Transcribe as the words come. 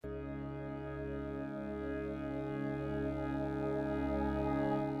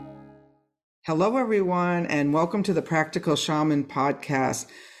Hello, everyone, and welcome to the Practical Shaman podcast.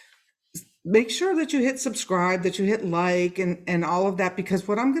 Make sure that you hit subscribe, that you hit like, and all of that, because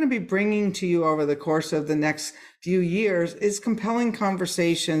what I'm going to be bringing to you over the course of the next few years is compelling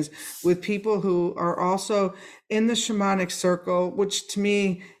conversations with people who are also in the shamanic circle, which to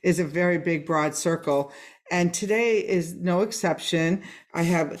me is a very big, broad circle. And today is no exception. I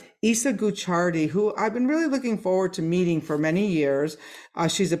have Isa Gucciardi, who I've been really looking forward to meeting for many years.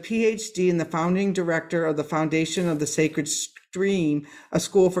 She's a Ph.D. and the founding director of the Foundation of the Sacred Stream, a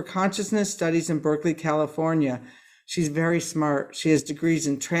school for consciousness studies in Berkeley, California. She's very smart. She has degrees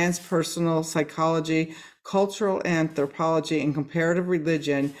in transpersonal psychology, cultural anthropology, and comparative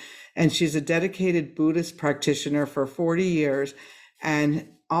religion. And she's a dedicated Buddhist practitioner for 40 years. And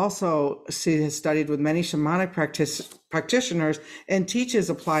also, she has studied with many shamanic practitioners and teaches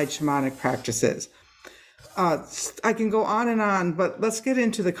applied shamanic practices. I can go on, but let's get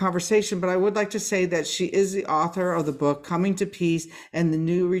into the conversation. But I would like to say that she is the author of the book, Coming to Peace and the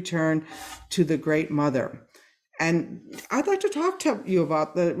New Return to the Great Mother. And I'd like to talk to you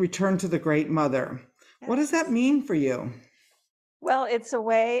about the return to the Great Mother. What does that mean for you? Well, it's a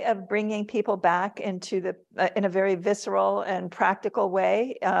way of bringing people back into in a very visceral and practical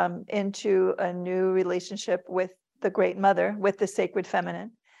way, into a new relationship with the Great Mother, with the sacred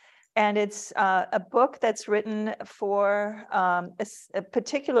feminine. And it's a book that's written for,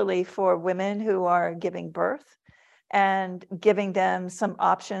 particularly for women who are giving birth and giving them some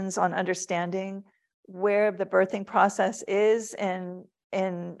options on understanding where the birthing process is in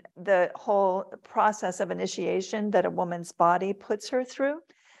the whole process of initiation that a woman's body puts her through,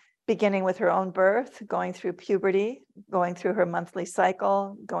 beginning with her own birth, going through puberty, going through her monthly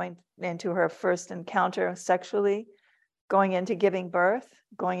cycle, going into her first encounter sexually, going into giving birth,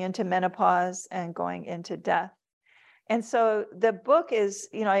 going into menopause, and going into death. And so the book is,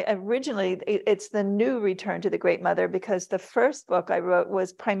 originally it's the new return to the Great Mother, because the first book I wrote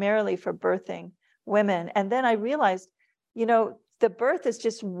was primarily for birthing women. And then I realized, the birth is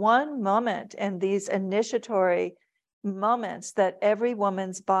just one moment in these initiatory moments that every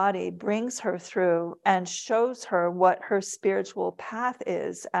woman's body brings her through and shows her what her spiritual path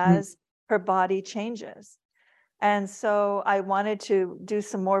is as her body changes. And so I wanted to do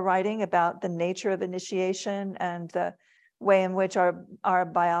some more writing about the nature of initiation and the way in which our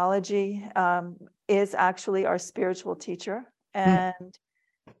biology is actually our spiritual teacher,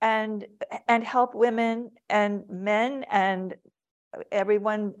 and help women and men and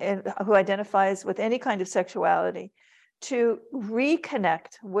everyone who identifies with any kind of sexuality to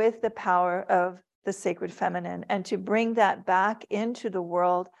reconnect with the power of the sacred feminine and to bring that back into the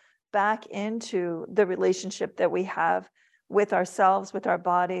world, back into the relationship that we have with ourselves, with our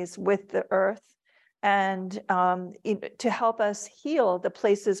bodies, with the earth, and to help us heal the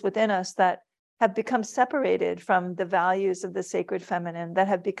places within us that have become separated from the values of the sacred feminine, that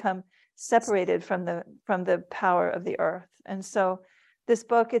have become separated from the power of the earth. And so this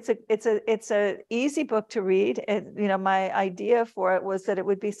book, it's a easy book to read. My idea for it was that it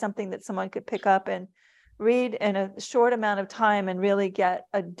would be something that someone could pick up and read in a short amount of time and really get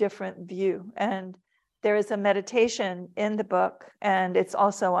a different view. And there is a meditation in the book, and it's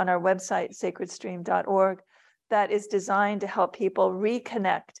also on our website, sacredstream.org, that is designed to help people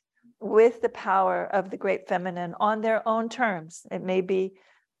reconnect with the power of the great feminine on their own terms. It may be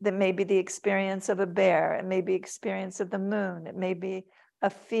the experience of a bear. It may be experience of the moon. It may be a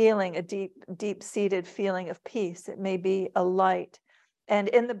feeling, a deep-seated feeling of peace. It may be a light. And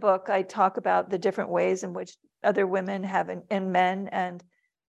in the book, I talk about the different ways in which other women have, and men and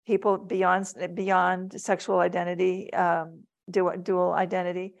people beyond sexual identity, dual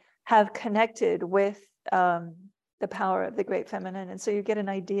identity, have connected with the power of the great feminine. And so you get an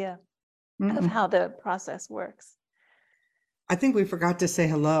idea of how the process works. I think we forgot to say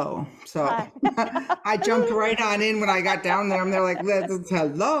hello. So I jumped right on in when I got down there. And they're like,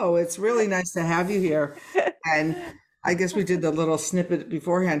 hello, it's really nice to have you here. And I guess we did the little snippet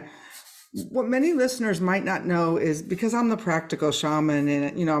beforehand. What many listeners might not know is, because I'm the practical shaman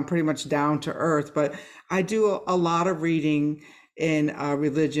and, I'm pretty much down to earth, but I do a lot of reading in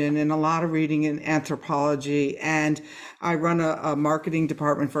religion and a lot of reading in anthropology. And I run a marketing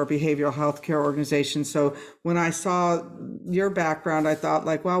department for a behavioral health care organization. So when I saw your background, I thought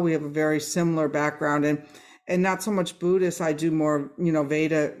like, wow, we have a very similar background, and not so much Buddhist. I do more,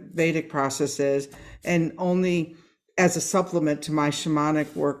 Vedic processes, and only as a supplement to my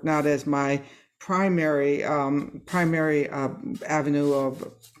shamanic work, not as my primary avenue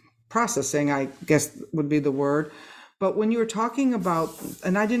of processing, I guess would be the word. But when you were talking about,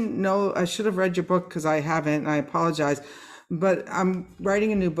 and I didn't know, I should have read your book because I haven't, and I apologize. but I'm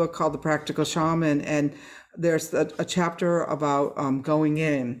writing a new book called The Practical Shaman, and there's a chapter about going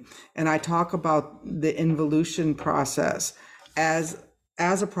in, and I talk about the involution process as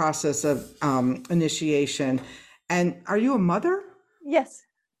as a process of initiation. And are you a mother? Yes.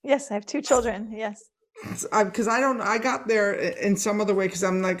 Yes, I have two children. Yes. Because I don't, I got there in some other way because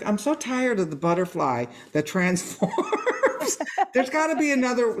I'm like, I'm so tired of the butterfly that transforms. There's got to be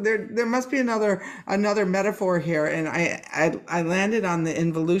another, there must be another metaphor here. And I landed on the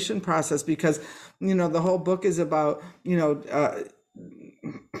involution process because, the whole book is about,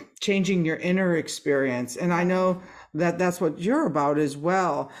 changing your inner experience. And I know that that's what you're about as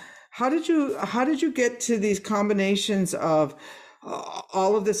well. How did you get to these combinations of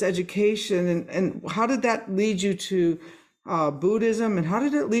all of this education, and how did that lead you to Buddhism, and how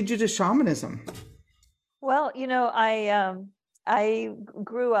did it lead you to shamanism? Well, I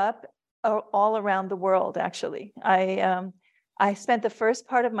grew up all around the world. Actually, I spent the first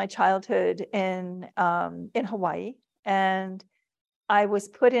part of my childhood in Hawaii, and I was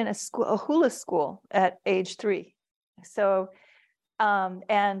put in a hula school at age 3. So,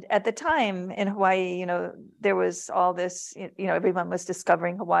 and at the time in Hawaii, there was all this, everyone was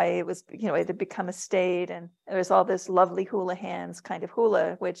discovering Hawaii. It was, it had become a state, and there was all this lovely hula hands kind of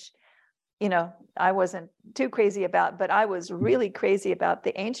hula, which, I wasn't too crazy about, but I was really crazy about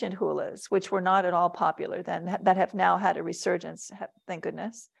the ancient hulas, which were not at all popular then, that have now had a resurgence, thank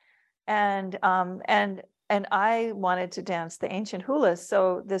goodness. And I wanted to dance the ancient hulas.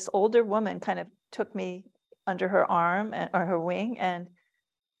 So this older woman kind of took me under her arm or her wing, and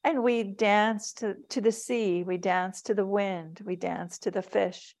we danced to the sea, we danced to the wind, we danced to the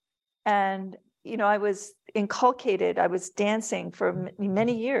fish. And I was inculcated, I was dancing for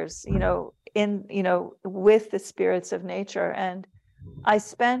many years, with the spirits of nature. And I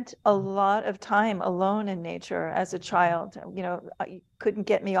spent a lot of time alone in nature as a child. You couldn't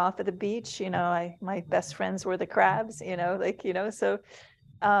get me off of the beach. My best friends were the crabs,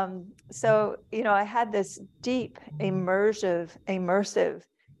 so I had this deep immersive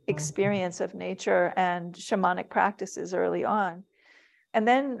experience of nature and shamanic practices early on. And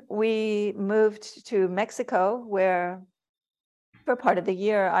then we moved to Mexico, where for part of the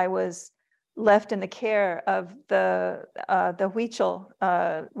year I was left in the care of the Huichol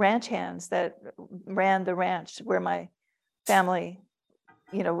ranch hands that ran the ranch where my family,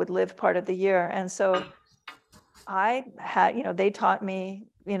 would live part of the year. And so I had, they taught me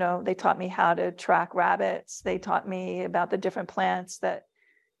how to track rabbits. They taught me about the different plants that,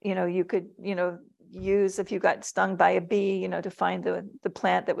 you could, use if you got stung by a bee, to find the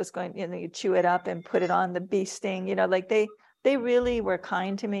plant that was going, you chew it up and put it on the bee sting, they really were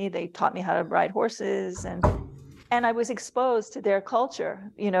kind to me. They taught me how to ride horses, and I was exposed to their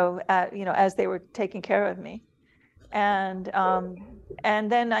culture, as they were taking care of me. And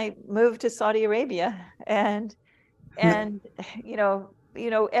then I moved to Saudi Arabia, and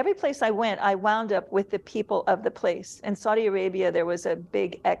every place I went, I wound up with the people of the place. In Saudi Arabia, there was a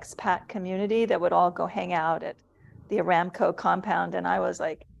big expat community that would all go hang out at the Aramco compound. And I was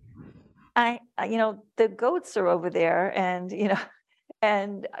like, the goats are over there, and, it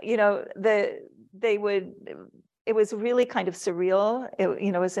was really kind of surreal.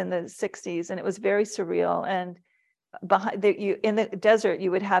 It was in the 60s, and it was very surreal. And in the desert,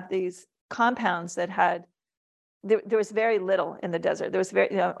 you would have these compounds that had, there was very little in the desert. There was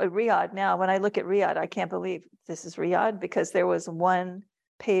Riyadh. Now, when I look at Riyadh, I can't believe this is Riyadh, because there was one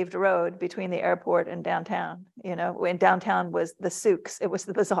paved road between the airport and downtown. When downtown was the souks, it was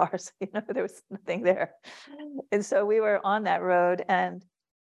the bazaars. There was nothing there. And so we were on that road, and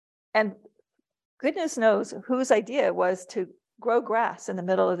goodness knows whose idea it was to grow grass in the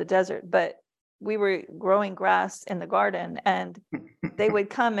middle of the desert. But we were growing grass in the garden, and they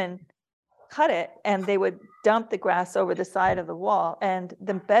would come and cut it, and they would dump the grass over the side of the wall. And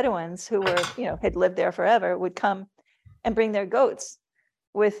the Bedouins, who were, had lived there forever, would come and bring their goats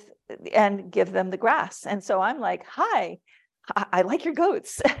and give them the grass. And so I'm like, hi, I like your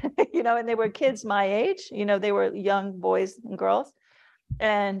goats, and they were kids my age, they were young boys and girls.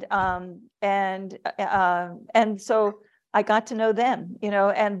 And so I got to know them,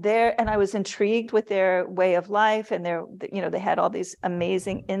 and I was intrigued with their way of life, and they had all these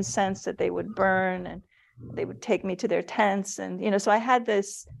amazing incense that they would burn, and they would take me to their tents. And, so I had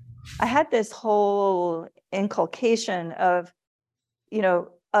this whole inculcation of,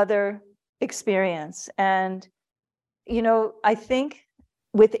 other experience. And, I think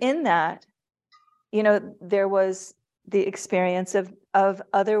within that, there was the experience of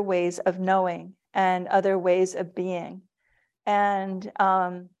other ways of knowing and other ways of being. And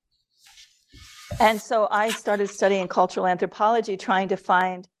And so I started studying cultural anthropology, trying to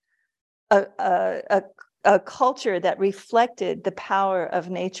find a culture that reflected the power of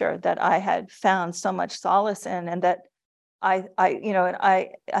nature that I had found so much solace in, and that I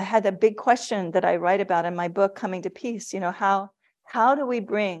had a big question that I write about in my book, Coming to Peace. How do we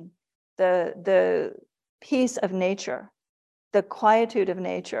bring the peace of nature, the quietude of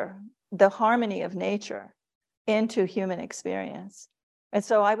nature, the harmony of nature into human experience? And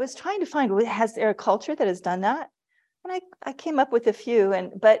so I was trying to find, has there a culture that has done that? And I came up with a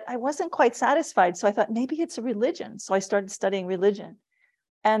few, but I wasn't quite satisfied. So I thought maybe it's a religion. So I started studying religion.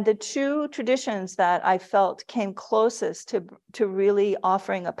 And the two traditions that I felt came closest to really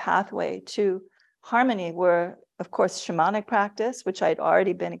offering a pathway to harmony were, of course, shamanic practice, which I'd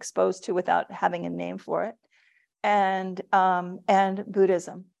already been exposed to without having a name for it, and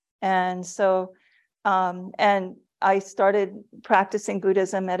Buddhism. And so, and I started practicing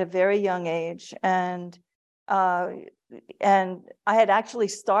Buddhism at a very young age, and I had actually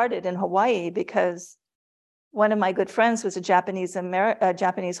started in Hawaii because one of my good friends was a Japanese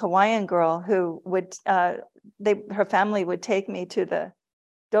Hawaiian girl who would her family would take me to the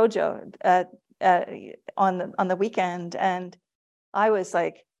dojo on the weekend, and I was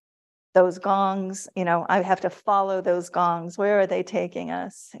like, those gongs, I have to follow those gongs. Where are they taking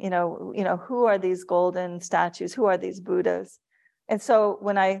us? Who are these golden statues? Who are these Buddhas? And so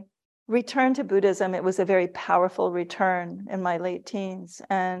when I returned to Buddhism, it was a very powerful return in my late teens,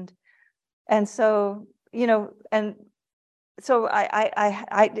 and so and so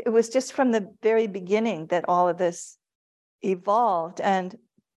it was just from the very beginning that all of this evolved. And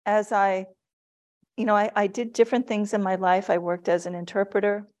as I did different things in my life. I worked as an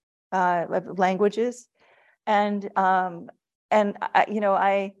interpreter of languages, and I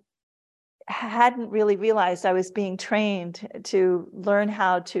hadn't really realized I was being trained to learn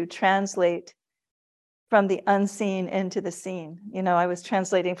how to translate from the unseen into the seen. I was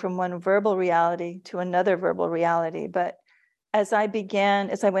translating from one verbal reality to another verbal reality. But as I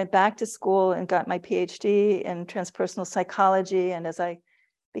went back to school and got my Ph.D. in transpersonal psychology, and as I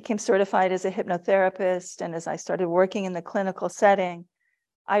became certified as a hypnotherapist, and as I started working in the clinical setting,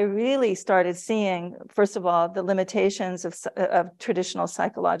 I really started seeing, first of all, the limitations of traditional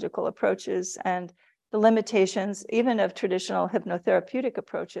psychological approaches, and the limitations even of traditional hypnotherapeutic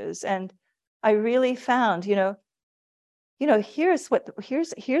approaches. And I really found, here's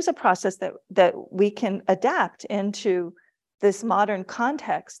a process that we can adapt into this modern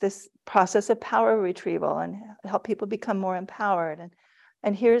context, this process of power retrieval, and help people become more empowered.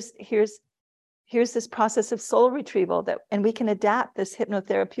 And here's this process of soul retrieval and we can adapt this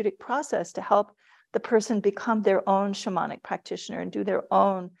hypnotherapeutic process to help the person become their own shamanic practitioner and do their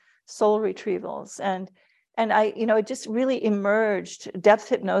own soul retrievals. And I, it just really emerged depth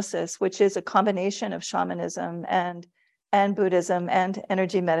hypnosis, which is a combination of shamanism and Buddhism and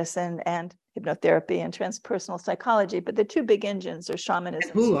energy medicine and hypnotherapy and transpersonal psychology. But the two big engines are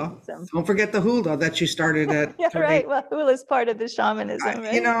shamanism And hula. and Buddhism. Don't forget the hula that you started at Yeah, 30. right. Well, hula is part of the shamanism,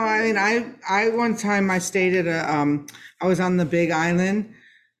 right? I one time I stayed at I was on the Big Island,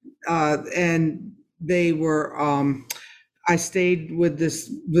 and they were, I stayed with this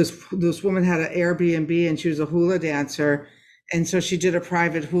woman had an Airbnb, and she was a hula dancer. And so she did a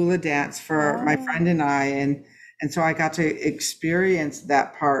private hula dance for my friend and I, and so I got to experience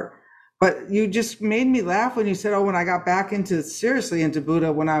that part. But you just made me laugh when you said, "Oh, when I got back seriously into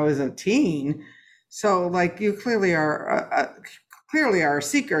Buddha when I was a teen." So, like, you clearly are a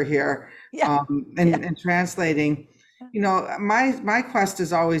seeker here, Yeah. and translating. My quest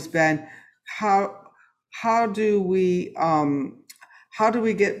has always been how how do we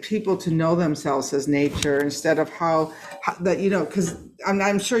get people to know themselves as nature instead of how that, because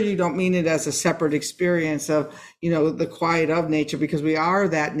I'm sure you don't mean it as a separate experience of, the quiet of nature, because we are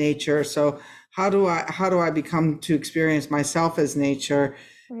that nature. So how do I become to experience myself as nature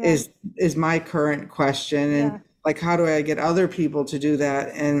is my current question. And like, how do I get other people to do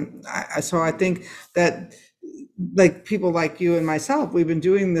that? And so I think that, like, people like you and myself, we've been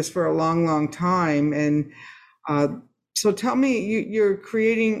doing this for a long, long time. And so tell me, you're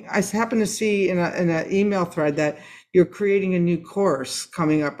creating, I happen to see in an email thread that you're creating a new course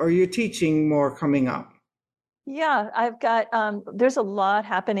coming up, or you're teaching more coming up. Yeah, I've got, there's a lot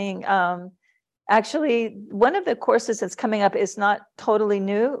happening. Actually, one of the courses that's coming up is not totally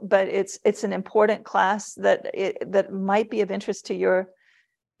new, but it's an important class that might be of interest to your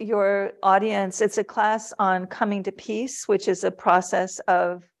audience. It's a class on coming to peace, which is a process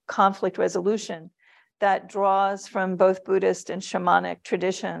of conflict resolution that draws from both Buddhist and shamanic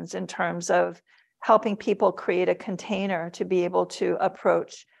traditions in terms of helping people create a container to be able to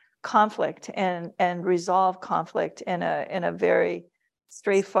approach conflict and resolve conflict in a very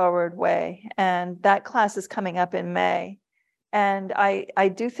straightforward way. And that class is coming up in May. And I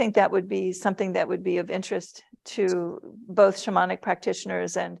do think that would be something that would be of interest to both shamanic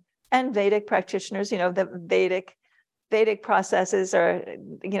practitioners and Vedic practitioners. You know, the Vedic processes are,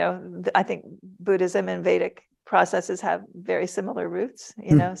 you know, I think Buddhism and Vedic processes have very similar roots,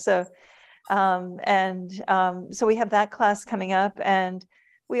 you know. So so we have that class coming up, and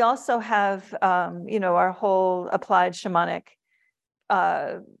we also have you know, our whole applied shamanic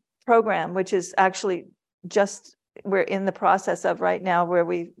program, which is actually just we're in the process of right now, where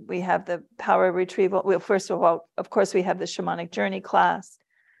we have the power retrieval. Well, first of all, of course, we have the shamanic journey class,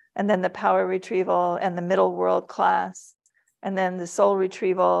 and then the power retrieval and the middle world class, and then the soul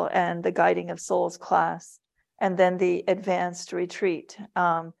retrieval and the guiding of souls class, and then the advanced retreat.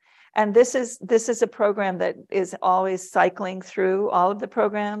 And this is a program that is always cycling through all of the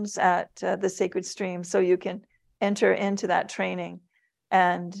programs at the Sacred Stream, so you can enter into that training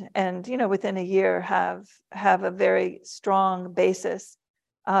and you know, within a year have a very strong basis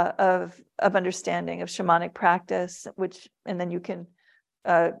of understanding of shamanic practice, which, and then you can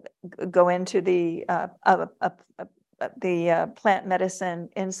go into the plant medicine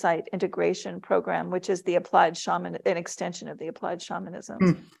insight integration program, which is the applied shaman, an extension of the applied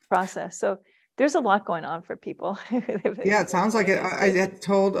shamanism process. So there's a lot going on for people. Yeah, it sounds like it. I had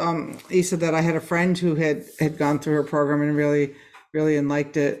told Isa that I had a friend who had gone through her program and really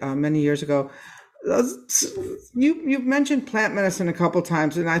liked it many years ago. You've mentioned plant medicine a couple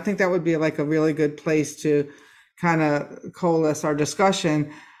times, and I think that would be like a really good place to kind of coalesce our discussion.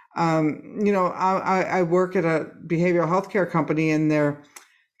 You know, I work at a behavioral healthcare company, and they're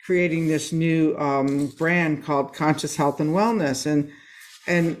creating this new brand called Conscious Health and Wellness,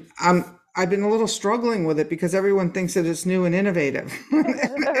 and I've been a little struggling with it because everyone thinks that it's new and innovative. And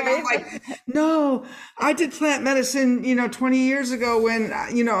I'm like, no, I did plant medicine, you know, 20 years ago when,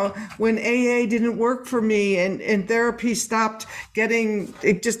 you know, when AA didn't work for me and therapy stopped getting,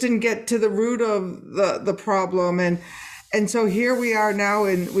 it just didn't get to the root of the problem. And so here we are now,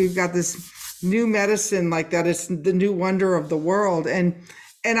 and we've got this new medicine like that. It's the new wonder of the world. And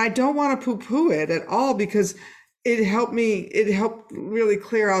I don't want to poo-poo it at all, because it helped really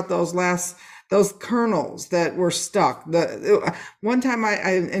clear out those kernels that were stuck. One time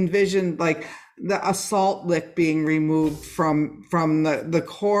I envisioned like a salt lick being removed from the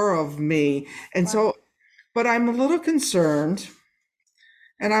core of me. And so, but I'm a little concerned,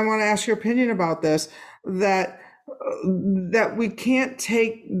 and I want to ask your opinion about this, that we can't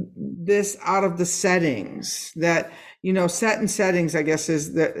take this out of the settings, that, you know, set and settings, I guess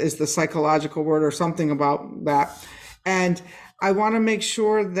is the psychological word, or something about that. And I want to make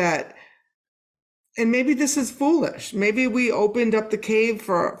sure that, and maybe this is foolish, maybe we opened up the cave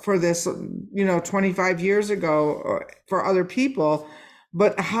for this, you know, 25 years ago for other people,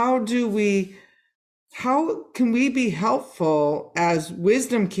 but how can we be helpful as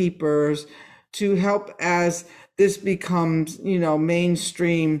wisdom keepers to help as this becomes, you know,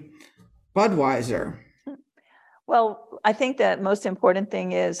 mainstream Budweiser? Well, I think that most important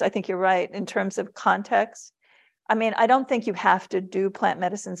thing is, I think you're right in terms of context. I mean, I don't think you have to do plant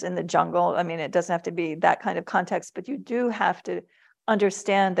medicines in the jungle. I mean, it doesn't have to be that kind of context, but you do have to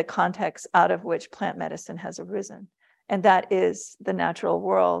understand the context out of which plant medicine has arisen. And that is the natural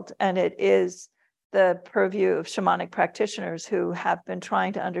world. And it is the purview of shamanic practitioners who have been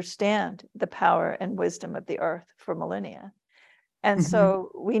trying to understand the power and wisdom of the earth for millennia. And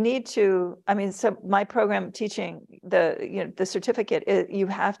so we need to, I mean, so my program teaching the certificate, you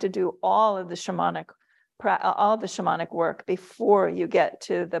have to do all of the shamanic work before you get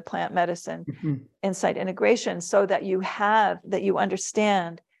to the plant medicine insight integration, so that you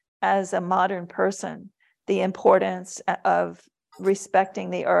understand as a modern person the importance of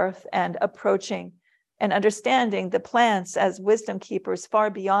respecting the earth and approaching and understanding the plants as wisdom keepers far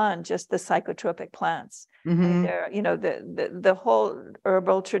beyond just the psychotropic plants. I mean, the whole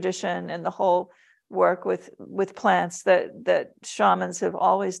herbal tradition and the whole work with plants that shamans have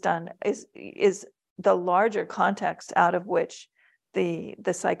always done is the larger context out of which the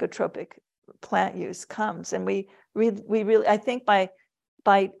psychotropic plant use comes. And we really, I think by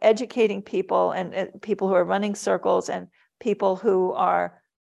educating people and people who are running circles and people who are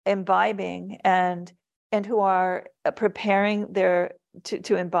imbibing and who are preparing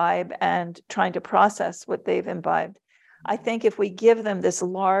to imbibe and trying to process what they've imbibed, I think if we give them this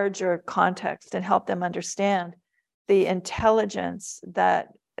larger context and help them understand the intelligence that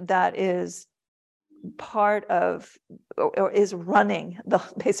is part of, or is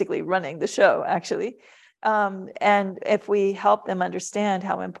basically running the show, actually, And if we help them understand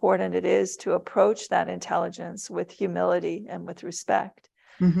how important it is to approach that intelligence with humility and with respect.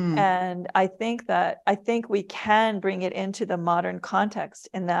 Mm-hmm. And I think we can bring it into the modern context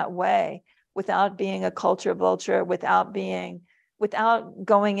in that way without being a culture vulture, without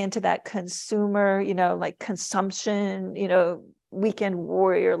going into that consumer, like consumption, weekend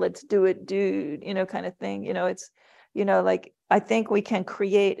warrior, let's do it, dude, kind of thing. It's, like, I think we can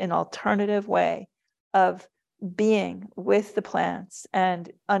create an alternative way of being with the plants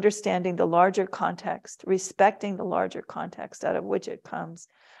and understanding the larger context, respecting the larger context out of which it comes,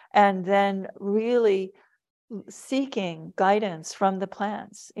 and then really seeking guidance from the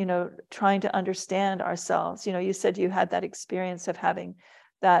plants, trying to understand ourselves. You said you had that experience of having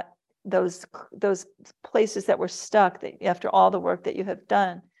that those places that were stuck, that after all the work that you have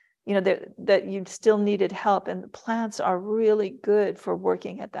done, that you still needed help, and the plants are really good for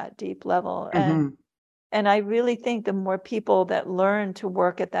working at that deep level. Mm-hmm. And I really think the more people that learn to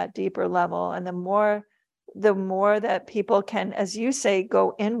work at that deeper level, and the more that people can, as you say,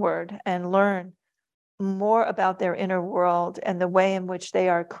 go inward and learn more about their inner world and the way in which they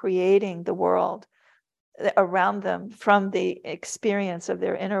are creating the world around them from the experience of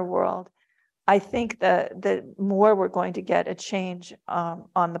their inner world, I think that the more we're going to get a change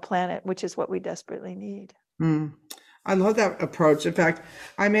on the planet, which is what we desperately need. Mm. I love that approach. In fact,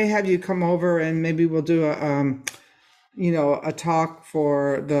 I may have you come over and maybe we'll do a talk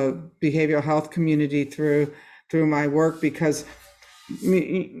for the behavioral health community through my work, because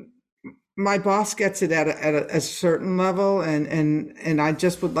my boss gets it at a certain level, and I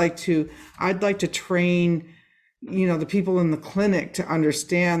just I'd like to train, the people in the clinic to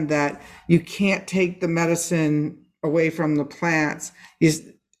understand that you can't take the medicine away from the plants.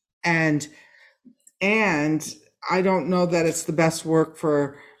 And and I don't know that it's the best work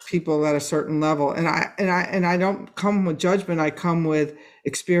for people at a certain level. And I don't come with judgment. I come with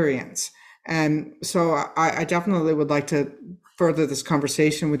experience. And so I definitely would like to further this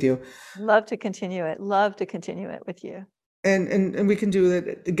conversation with you. Love to continue it. Love to continue it with you. And we can do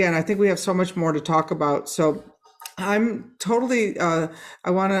it again. I think we have so much more to talk about. So I'm totally, I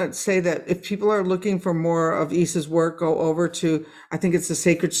want to say that if people are looking for more of Isa's work, go over to, I think it's the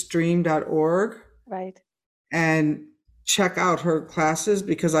sacredstream.org. Right. And check out her classes,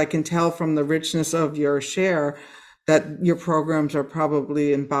 because I can tell from the richness of your share that your programs are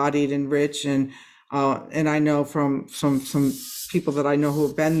probably embodied and rich. And I know from some people that I know who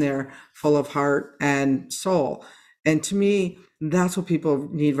have been there, full of heart and soul. And to me, that's what people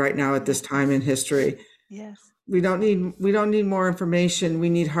need right now at this time in history. Yes. We don't need more information. We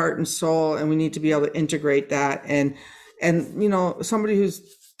need heart and soul, and we need to be able to integrate that. And somebody who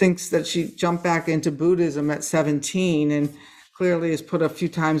thinks that she jumped back into Buddhism at 17 and clearly is put a few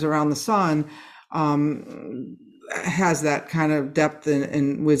times around the sun, has that kind of depth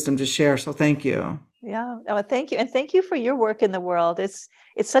and wisdom to share. So thank you. Yeah. Oh, thank you. And thank you for your work in the world. It's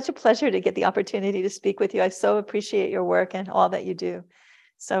such a pleasure to get the opportunity to speak with you. I so appreciate your work and all that you do.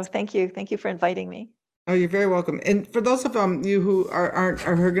 So thank you. Thank you for inviting me. Oh, you're very welcome. And for those of you who are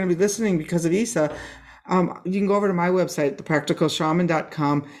going to be listening because of Isa, you can go over to my website,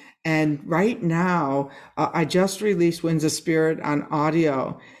 thepracticalshaman.com. And right now, I just released Winds of Spirit on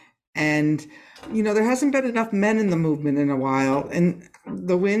audio. And, there hasn't been enough men in the movement in a while. And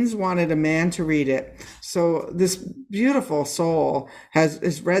the Winds wanted a man to read it. So this beautiful soul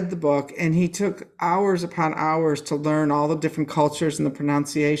has read the book, and he took hours upon hours to learn all the different cultures and the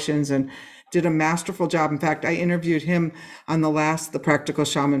pronunciations, and did a masterful job. In fact, I interviewed him on the Practical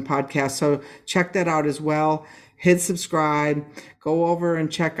Shaman podcast. So check that out as well. Hit subscribe, go over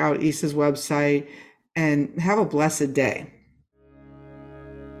and check out Isa's website, and have a blessed day.